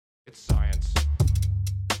It's science.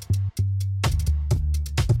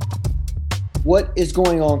 What is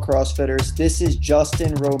going on, CrossFitters? This is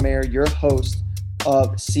Justin Romare, your host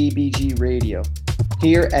of CBG Radio.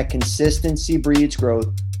 Here at Consistency Breeds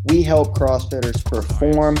Growth, we help CrossFitters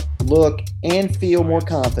perform, look, and feel more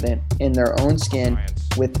confident in their own skin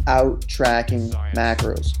without tracking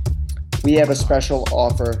macros. We have a special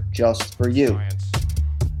offer just for you.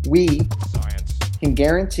 We can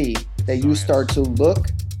guarantee that you start to look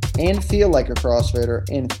and feel like a CrossFitter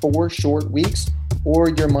in 4 short weeks or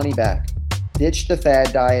your money back. Ditch the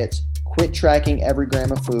fad diets, quit tracking every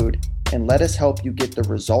gram of food, and let us help you get the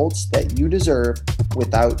results that you deserve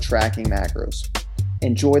without tracking macros.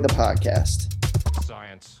 Enjoy the podcast.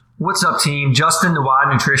 Science. What's up, team? Justin, the WOD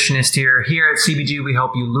nutritionist here. Here at CBG, we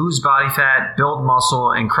help you lose body fat, build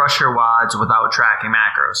muscle, and crush your WODs without tracking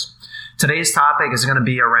macros. Today's topic is going to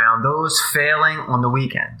be around those failing on the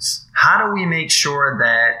weekends. How do we make sure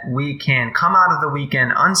that we can come out of the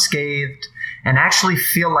weekend unscathed and actually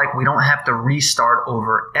feel like we don't have to restart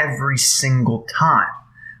over every single time,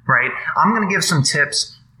 right? I'm going to give some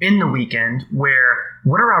tips in the weekend where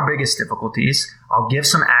what are our biggest difficulties? I'll give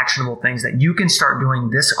some actionable things that you can start doing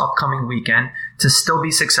this upcoming weekend to still be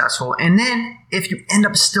successful. And then if you end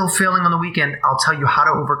up still failing on the weekend, I'll tell you how to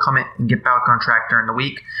overcome it and get back on track during the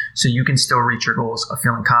week so you can still reach your goals of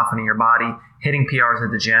feeling confident in your body, hitting PRs at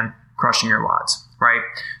the gym, crushing your WODs, right?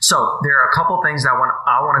 So there are a couple things that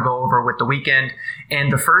I want to go over with the weekend.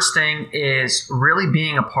 And the first thing is really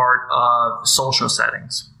being a part of social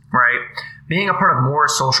settings, right? Being a part of more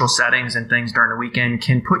social settings and things during the weekend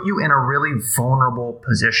can put you in a really vulnerable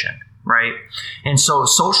position, right? And so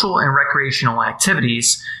social and recreational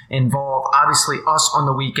activities involve obviously us on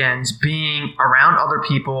the weekends being around other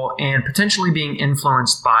people and potentially being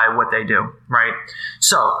influenced by what they do, right?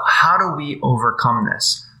 So how do we overcome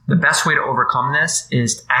this? The best way to overcome this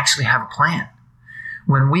is to actually have a plan.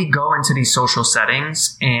 When we go into these social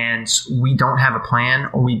settings and we don't have a plan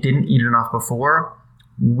or we didn't eat enough before,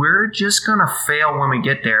 we're just going to fail when we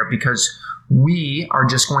get there because we are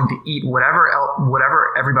just going to eat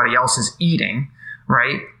whatever everybody else is eating,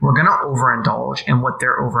 right? We're going to overindulge in what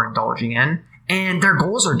they're overindulging in, and their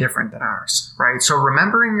goals are different than ours, right? So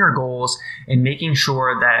remembering your goals and making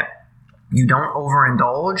sure that you don't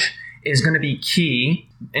overindulge is going to be key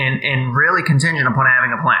and really contingent upon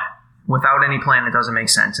having a plan. Without any plan, it doesn't make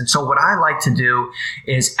sense. And so what I like to do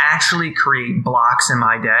is actually create blocks in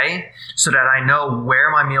my day so that I know where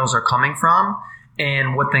my meals are coming from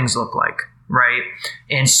and what things look like, right?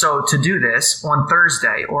 And so to do this on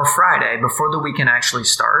Thursday or Friday, before the weekend actually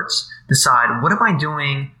starts, decide what am I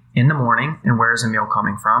doing in the morning and where is the meal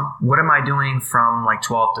coming from? What am I doing from like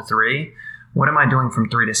 12 to 3? What am I doing from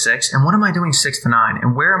 3 to 6? And what am I doing 6 to 9?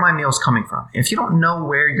 And where are my meals coming from? If you don't know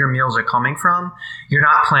where your meals are coming from, you're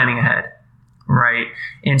not planning ahead, right?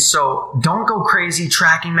 And so don't go crazy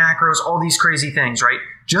tracking macros, all these crazy things, right?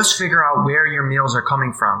 Just figure out where your meals are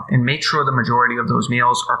coming from and make sure the majority of those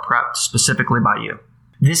meals are prepped specifically by you.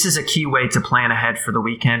 This is a key way to plan ahead for the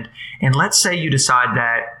weekend. And let's say you decide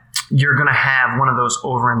that you're going to have one of those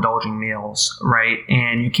overindulging meals, right?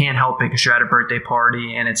 And you can't help it because you're at a birthday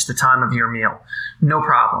party and it's the time of your meal. No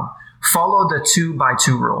problem. Follow the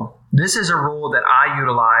 2x2 rule. This is a rule that I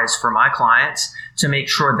utilize for my clients to make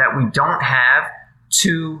sure that we don't have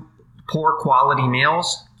 2 poor quality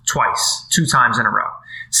meals twice, 2 times in a row.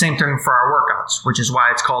 Same thing for our workouts, which is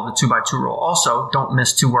why it's called the 2x2 rule. Also, don't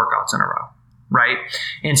miss 2 workouts in a row. Right?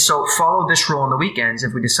 And so follow this rule on the weekends.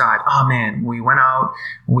 If we decide, oh man, we went out,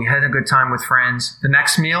 we had a good time with friends, the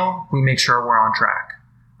next meal, we make sure we're on track,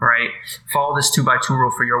 right? Follow this 2x2 rule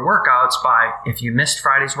for your workouts by, if you missed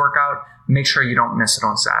Friday's workout, make sure you don't miss it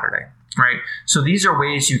on Saturday, right? So these are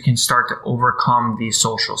ways you can start to overcome these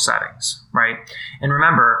social settings, right? And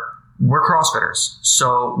remember, we're CrossFitters,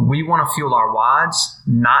 so we want to fuel our WODs,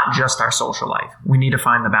 not just our social life. We need to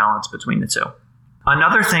find the balance between the two.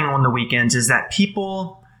 Another thing on the weekends is that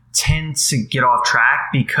people tend to get off track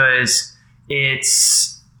because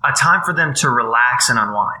it's a time for them to relax and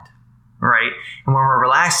unwind, right? And when we're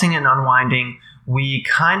relaxing and unwinding, we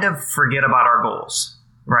kind of forget about our goals,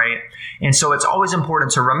 right? And so it's always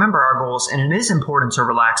important to remember our goals, and it is important to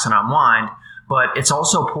relax and unwind, but it's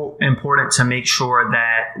also important to make sure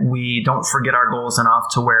that we don't forget our goals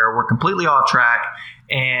enough to where we're completely off track.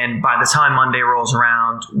 And by the time Monday rolls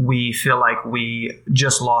around, we feel like we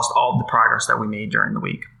just lost all the progress that we made during the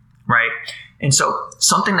week, right? And so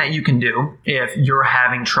something that you can do if you're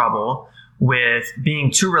having trouble with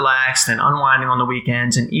being too relaxed and unwinding on the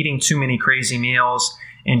weekends and eating too many crazy meals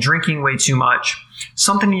and drinking way too much,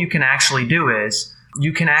 something you can actually do is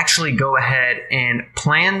you can actually go ahead and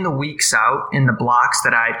plan the weeks out in the blocks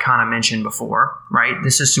that I had kind of mentioned before, right?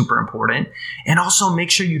 This is super important. And also make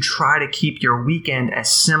sure you try to keep your weekend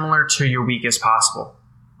as similar to your week as possible,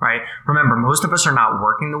 right? Remember, most of us are not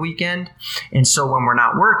working the weekend. And so when we're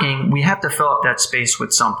not working, we have to fill up that space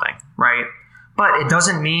with something, right? But it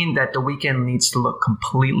doesn't mean that the weekend needs to look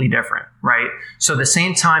completely different, right? So the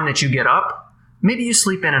same time that you get up, maybe you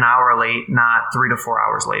sleep in an hour late, not 3 to 4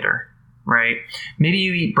 hours later, right? Maybe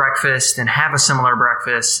you eat breakfast and have a similar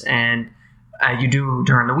breakfast and you do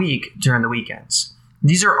during the week, during the weekends.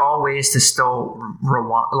 These are all ways to still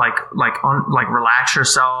relax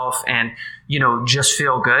yourself and, just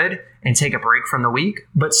feel good and take a break from the week,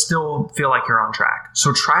 but still feel like you're on track.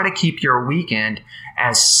 So try to keep your weekend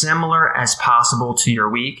as similar as possible to your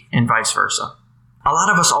week and vice versa. A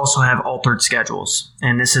lot of us also have altered schedules,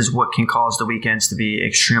 and this is what can cause the weekends to be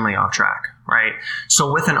extremely off track, right?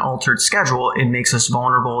 So with an altered schedule, it makes us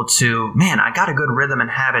vulnerable to, I got a good rhythm and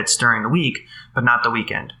habits during the week, but not the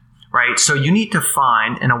weekend, right? So you need to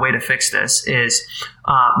find, and a way to fix this is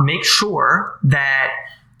make sure that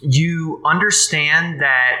you understand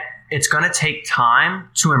that it's going to take time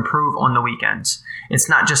to improve on the weekends. It's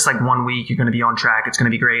not just like 1 week, you're going to be on track, it's going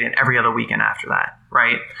to be great, and every other weekend after that,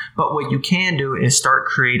 right? But what you can do is start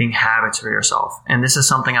creating habits for yourself. And this is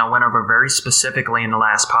something I went over very specifically in the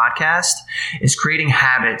last podcast, is creating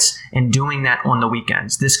habits and doing that on the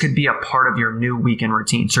weekends. This could be a part of your new weekend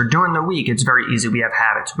routine. So during the week, it's very easy. We have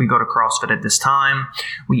habits. We go to CrossFit at this time.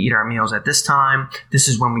 We eat our meals at this time. This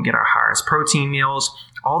is when we get our highest protein meals.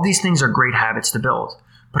 All these things are great habits to build.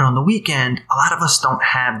 But on the weekend, a lot of us don't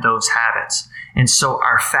have those habits. And so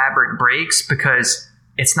our fabric breaks because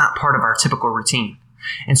it's not part of our typical routine.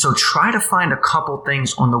 And so try to find a couple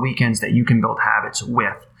things on the weekends that you can build habits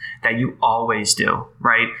with that you always do,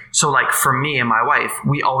 right? So like for me and my wife,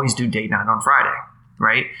 we always do date night on Friday,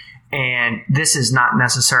 right? And this is not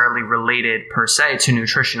necessarily related per se to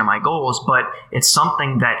nutrition and my goals, but it's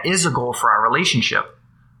something that is a goal for our relationship.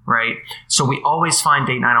 Right? So we always find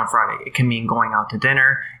date night on Friday. It can mean going out to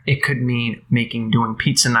dinner. It could mean doing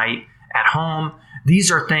pizza night at home.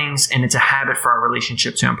 These are things, and it's a habit for our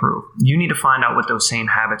relationship to improve. You need to find out what those same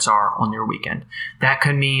habits are on your weekend. That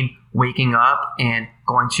could mean waking up and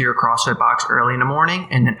going to your CrossFit box early in the morning.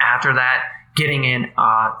 And then after that, getting in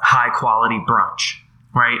a high quality brunch,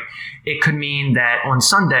 right? It could mean that on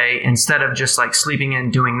Sunday, instead of just like sleeping in,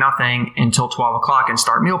 doing nothing until 12 o'clock and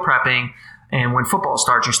start meal prepping, and when football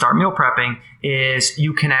starts, you start meal prepping, is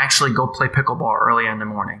you can actually go play pickleball early in the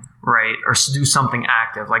morning, right? Or do something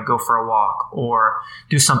active, like go for a walk or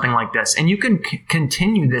do something like this. And you can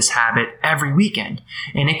continue this habit every weekend.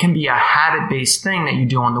 And it can be a habit-based thing that you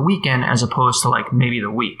do on the weekend as opposed to like maybe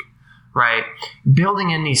the week, right? Building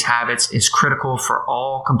in these habits is critical for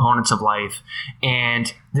all components of life.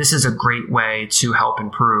 And this is a great way to help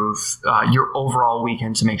improve your overall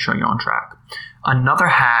weekend to make sure you're on track. Another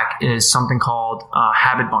hack is something called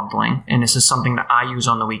habit bundling. And this is something that I use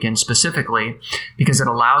on the weekend specifically because it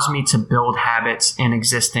allows me to build habits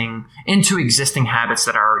into existing habits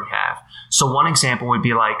that I already have. So one example would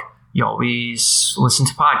be like, you always listen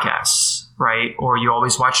to podcasts, right? Or you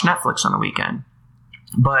always watch Netflix on the weekend.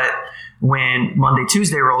 But when Monday,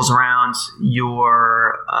 Tuesday rolls around,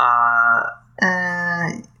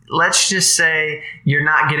 let's just say you're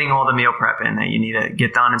not getting all the meal prep in that you need to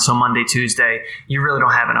get done. And so Monday, Tuesday, you really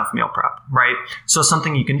don't have enough meal prep, right? So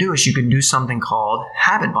something you can do is you can do something called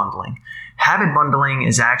habit bundling. Habit bundling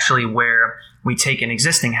is actually where we take an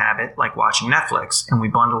existing habit like watching Netflix and we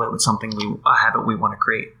bundle it with a habit we want to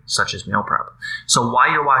create, such as meal prep. So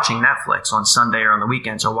while you're watching Netflix on Sunday or on the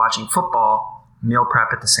weekends or watching football, meal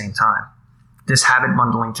prep at the same time. This habit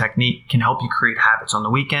bundling technique can help you create habits on the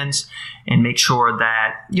weekends and make sure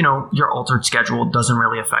that, your altered schedule doesn't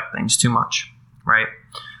really affect things too much, right?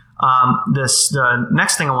 The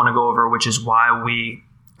next thing I want to go over, which is why we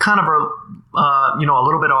kind of are, a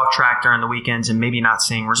little bit off track during the weekends and maybe not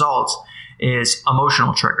seeing results, is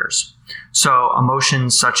emotional triggers. So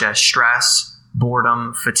emotions such as stress,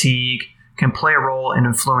 boredom, fatigue can play a role in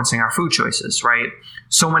influencing our food choices, right?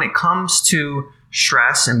 So when it comes to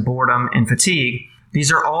stress and boredom and fatigue,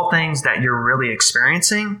 these are all things that you're really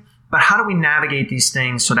experiencing. But how do we navigate these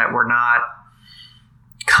things so that we're not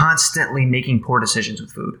constantly making poor decisions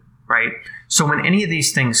with food, right? So when any of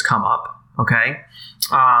these things come up, okay,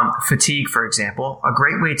 fatigue, for example, a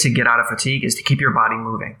great way to get out of fatigue is to keep your body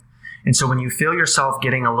moving. And so when you feel yourself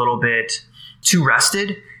getting a little bit too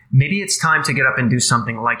rested, maybe it's time to get up and do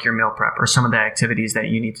something like your meal prep or some of the activities that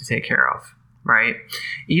you need to take care of, right?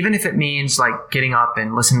 Even if it means like getting up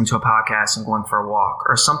and listening to a podcast and going for a walk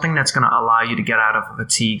or something that's going to allow you to get out of a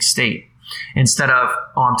fatigue state. instead of,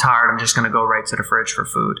 oh, I'm tired, I'm just going to go right to the fridge for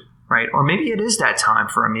food, right? Or maybe it is that time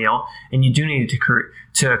for a meal and you do need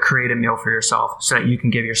to create a meal for yourself so that you can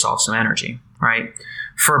give yourself some energy, right?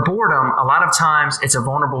 For boredom, a lot of times it's a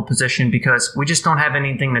vulnerable position because we just don't have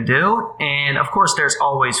anything to do. And of course, there's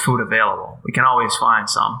always food available. We can always find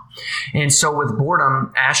some. And so with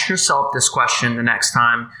boredom, ask yourself this question the next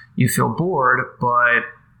time you feel bored, but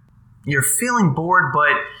you're feeling bored,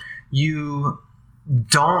 but you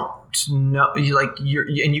don't know, and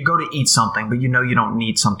you go to eat something, but you know you don't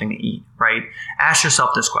need something to eat, right? Ask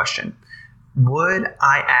yourself this question. Would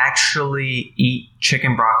I actually eat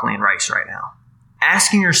chicken, broccoli, and rice right now?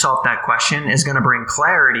 Asking yourself that question is going to bring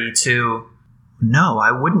clarity to, no,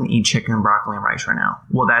 I wouldn't eat chicken, broccoli, and rice right now.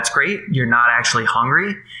 Well, that's great. You're not actually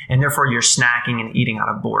hungry, and therefore you're snacking and eating out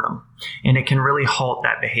of boredom. And it can really halt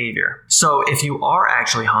that behavior. So if you are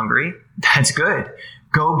actually hungry, that's good.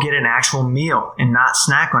 Go get an actual meal and not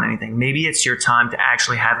snack on anything. Maybe it's your time to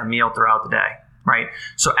actually have a meal throughout the day, right?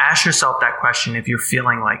 So ask yourself that question if you're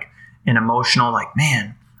feeling like an emotional, like,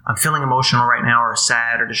 man, I'm feeling emotional right now or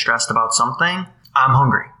sad or distressed about something. I'm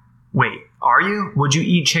hungry. Wait, are you? Would you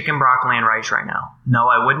eat chicken, broccoli, and rice right now? No,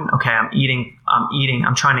 I wouldn't. Okay, I'm eating.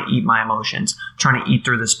 I'm trying to eat my emotions. I'm trying to eat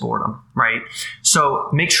through this boredom, right? So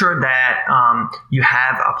make sure that you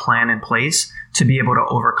have a plan in place to be able to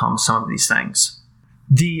overcome some of these things.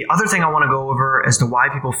 The other thing I want to go over as to why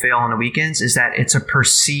people fail on the weekends is that it's a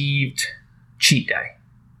perceived cheat day,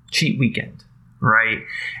 cheat weekend, right?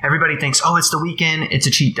 Everybody thinks, oh, it's the weekend, it's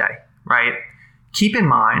a cheat day, right? Keep in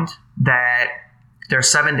mind that there are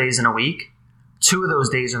 7 days in a week. 2 of those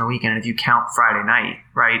days in a weekend, if you count Friday night,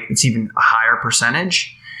 right, it's even a higher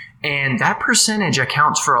percentage. And that percentage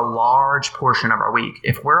accounts for a large portion of our week.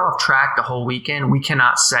 If we're off track the whole weekend, we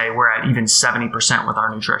cannot say we're at even 70% with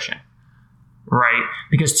our nutrition, right?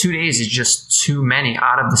 Because 2 days is just too many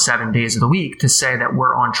out of the 7 days of the week to say that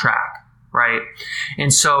we're on track, right?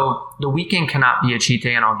 And so the weekend cannot be a cheat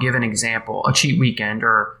day. And I'll give an example, a cheat weekend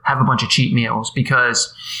or have a bunch of cheat meals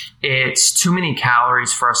because it's too many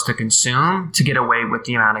calories for us to consume to get away with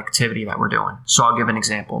the amount of activity that we're doing. So I'll give an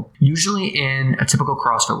example. Usually in a typical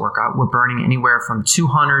CrossFit workout, we're burning anywhere from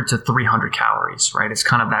 200 to 300 calories, right? It's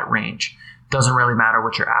kind of that range. Doesn't really matter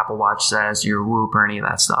what your Apple Watch says, your Whoop, or any of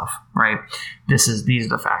that stuff, right? These are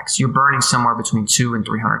the facts. You're burning somewhere between 200 and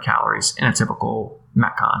 300 calories in a typical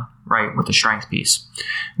Metcon, right? With the strength piece.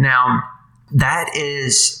 Now, that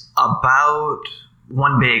is about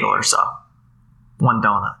one bagel or so, one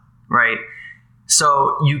donut, right?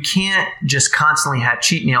 So you can't just constantly have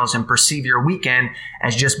cheat meals and perceive your weekend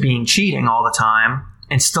as just being cheating all the time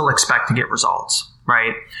and still expect to get results.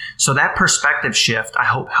 Right? So that perspective shift, I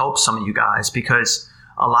hope, helps some of you guys because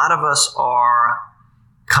a lot of us are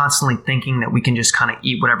constantly thinking that we can just kind of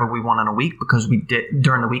eat whatever we want in a week because we did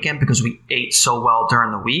during the weekend because we ate so well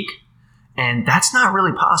during the week. And that's not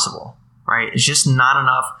really possible, right? It's just not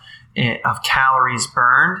enough of calories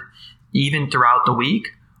burned even throughout the week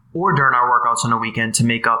or during our workouts on the weekend to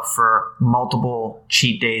make up for multiple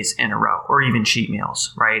cheat days in a row or even cheat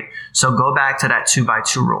meals, right? So go back to that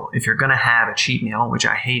 2x2 rule. If you're going to have a cheat meal, which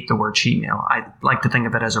I hate the word cheat meal, I like to think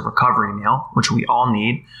of it as a recovery meal, which we all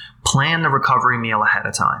need. Plan the recovery meal ahead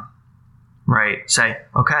of time, right? Say,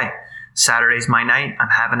 okay, Saturday's my night. I'm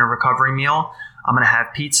having a recovery meal. I'm going to have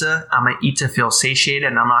pizza. I'm going to eat to feel satiated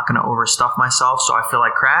and I'm not going to overstuff myself so I feel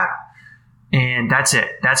like crap. And that's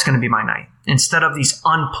it. That's going to be my night. Instead of these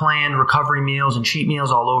unplanned recovery meals and cheat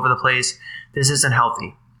meals all over the place, this isn't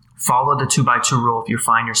healthy. Follow the 2x2 rule if you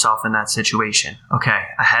find yourself in that situation. Okay,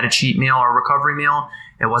 I had a cheat meal or a recovery meal.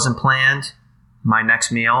 It wasn't planned. My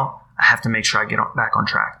next meal, I have to make sure I get back on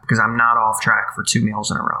track because I'm not off track for 2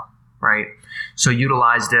 meals in a row, right? So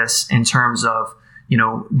utilize this in terms of,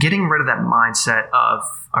 getting rid of that mindset of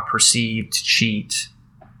a perceived cheat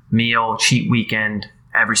meal, cheat weekend,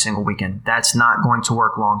 every single weekend. That's not going to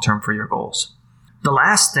work long-term for your goals. The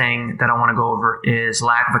last thing that I want to go over is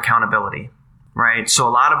lack of accountability, right? So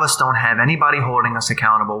a lot of us don't have anybody holding us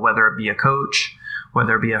accountable, whether it be a coach,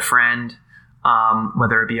 whether it be a friend,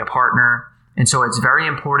 whether it be a partner. And so it's very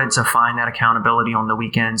important to find that accountability on the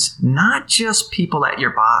weekends, not just people at your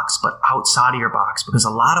box, but outside of your box, because a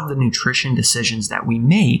lot of the nutrition decisions that we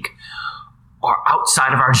make are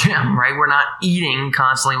outside of our gym, right? We're not eating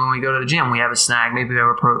constantly when we go to the gym. We have a snack. Maybe we have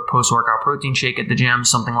a post-workout protein shake at the gym,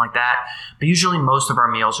 something like that. But usually most of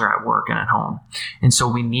our meals are at work and at home. And so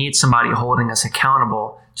we need somebody holding us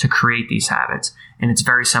accountable to create these habits. And it's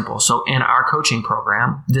very simple. So in our coaching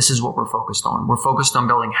program, this is what we're focused on. We're focused on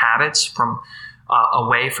building habits from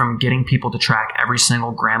away from getting people to track every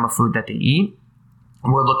single gram of food that they eat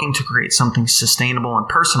We're looking to create something sustainable and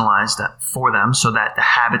personalized for them so that the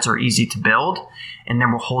habits are easy to build. And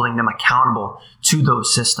then we're holding them accountable to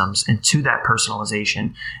those systems and to that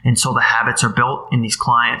personalization until the habits are built and these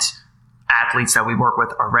clients, athletes that we work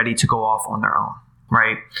with, are ready to go off on their own,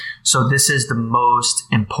 right? So this is the most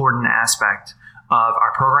important aspect of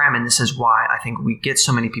our program. And this is why I think we get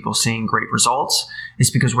so many people seeing great results,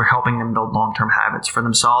 is because we're helping them build long-term habits for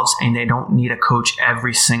themselves, and they don't need a coach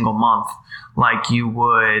every single month like you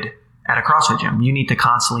would at a CrossFit gym. You need to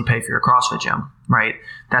constantly pay for your CrossFit gym, right?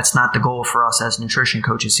 That's not the goal for us as nutrition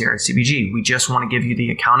coaches here at CBG. We just want to give you the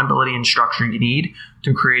accountability and structure you need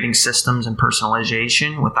through creating systems and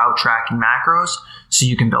personalization without tracking macros so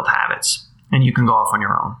you can build habits and you can go off on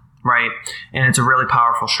your own, right? And it's a really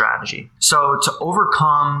powerful strategy. So to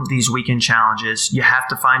overcome these weekend challenges, you have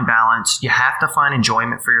to find balance. You have to find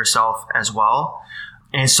enjoyment for yourself as well,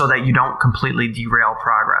 and so that you don't completely derail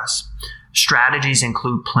progress. Strategies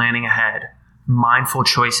include planning ahead, mindful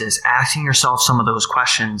choices, asking yourself some of those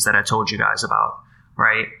questions that I told you guys about,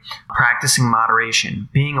 right? Practicing moderation,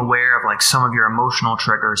 being aware of like some of your emotional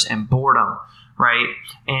triggers and boredom, right?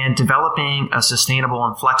 And developing a sustainable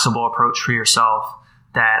and flexible approach for yourself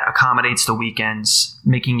that accommodates the weekends,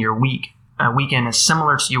 making your weekend as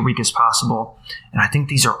similar to your week as possible. And I think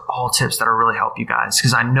these are all tips that will really help you guys,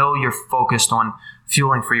 because I know you're focused on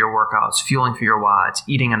fueling for your workouts, fueling for your WODs,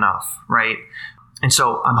 eating enough, right? And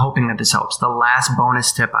so I'm hoping that this helps. The last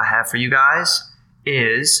bonus tip I have for you guys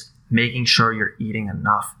is making sure you're eating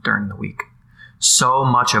enough during the week. So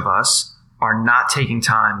much of us are not taking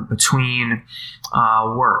time between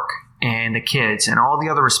work and the kids and all the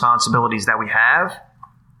other responsibilities that we have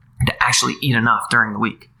to actually eat enough during the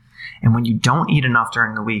week. And when you don't eat enough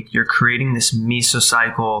during the week, you're creating this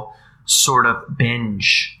mesocycle sort of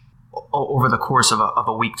binge over the course of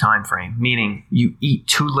a week time frame, meaning you eat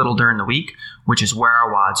too little during the week, which is where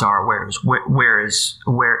our WODs are, where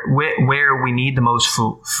we need the most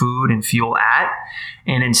food and fuel at.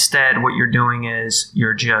 And instead, what you're doing is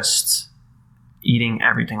you're just eating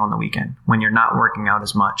everything on the weekend when you're not working out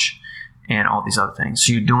as much and all these other things.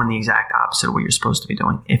 So you're doing the exact opposite of what you're supposed to be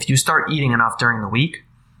doing. If you start eating enough during the week,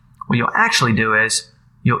 what you'll actually do is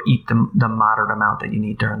you'll eat the moderate amount that you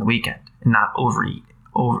need during the weekend and not overeat.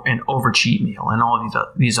 Over cheat meal and all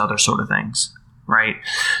of these other sort of things, right?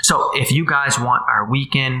 So if you guys want our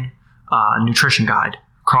weekend nutrition guide,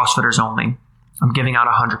 CrossFitters only, I'm giving out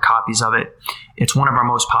 100 copies of it. It's one of our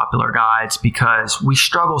most popular guides because we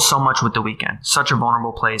struggle so much with the weekend. Such a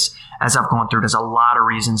vulnerable place. As I've gone through, there's a lot of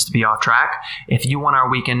reasons to be off track. If you want our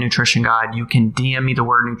weekend nutrition guide, you can DM me the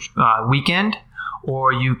word weekend,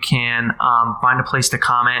 or you can find a place to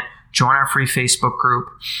comment. Join our free Facebook group.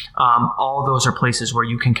 All those are places where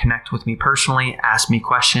you can connect with me personally, ask me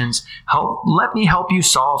questions, let me help you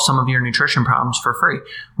solve some of your nutrition problems for free.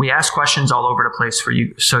 We ask questions all over the place for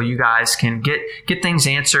you so you guys can get things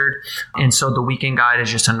answered. And so the weekend guide is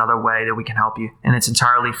just another way that we can help you. And it's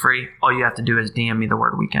entirely free. All you have to do is DM me the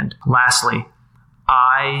word weekend. Lastly,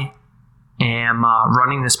 I am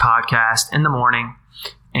running this podcast in the morning.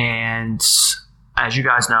 And as you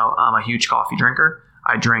guys know, I'm a huge coffee drinker.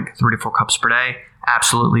 I drink 3 to 4 cups per day.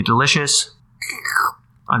 Absolutely delicious.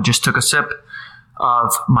 I just took a sip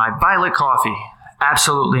of my violet coffee.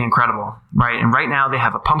 Absolutely incredible, right? And right now they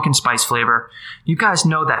have a pumpkin spice flavor. You guys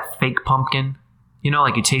know that fake pumpkin? You know,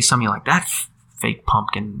 like you taste something, you're like, that fake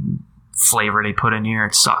pumpkin flavor they put in here,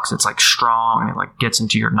 it sucks. It's like strong and it like gets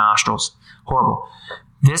into your nostrils. Horrible.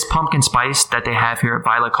 This pumpkin spice that they have here at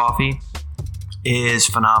Violet Coffee is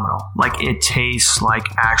phenomenal. Like, it tastes like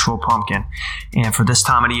actual pumpkin. And for this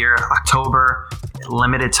time of the year, October,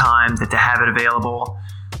 limited time that they have it available,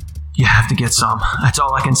 you have to get some. That's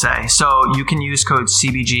all I can say. So you can use code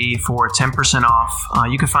CBG for 10% off.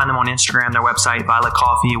 You can find them on Instagram, their website, Violet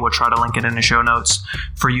Coffee. We'll try to link it in the show notes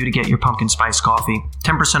for you to get your pumpkin spice coffee.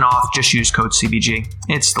 10% off. Just use code CBG.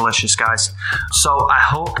 It's delicious, guys. So I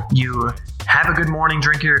hope you have a good morning.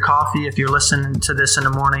 Drink your coffee if you're listening to this in the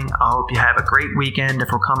morning. I hope you have a great weekend if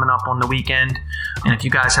we're coming up on the weekend. And if you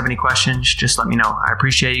guys have any questions, just let me know. I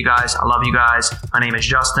appreciate you guys. I love you guys. My name is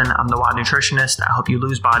Justin. I'm the WOD Nutritionist. I help you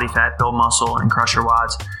lose body fat, build muscle, and crush your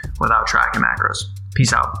WODs without tracking macros.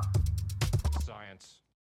 Peace out.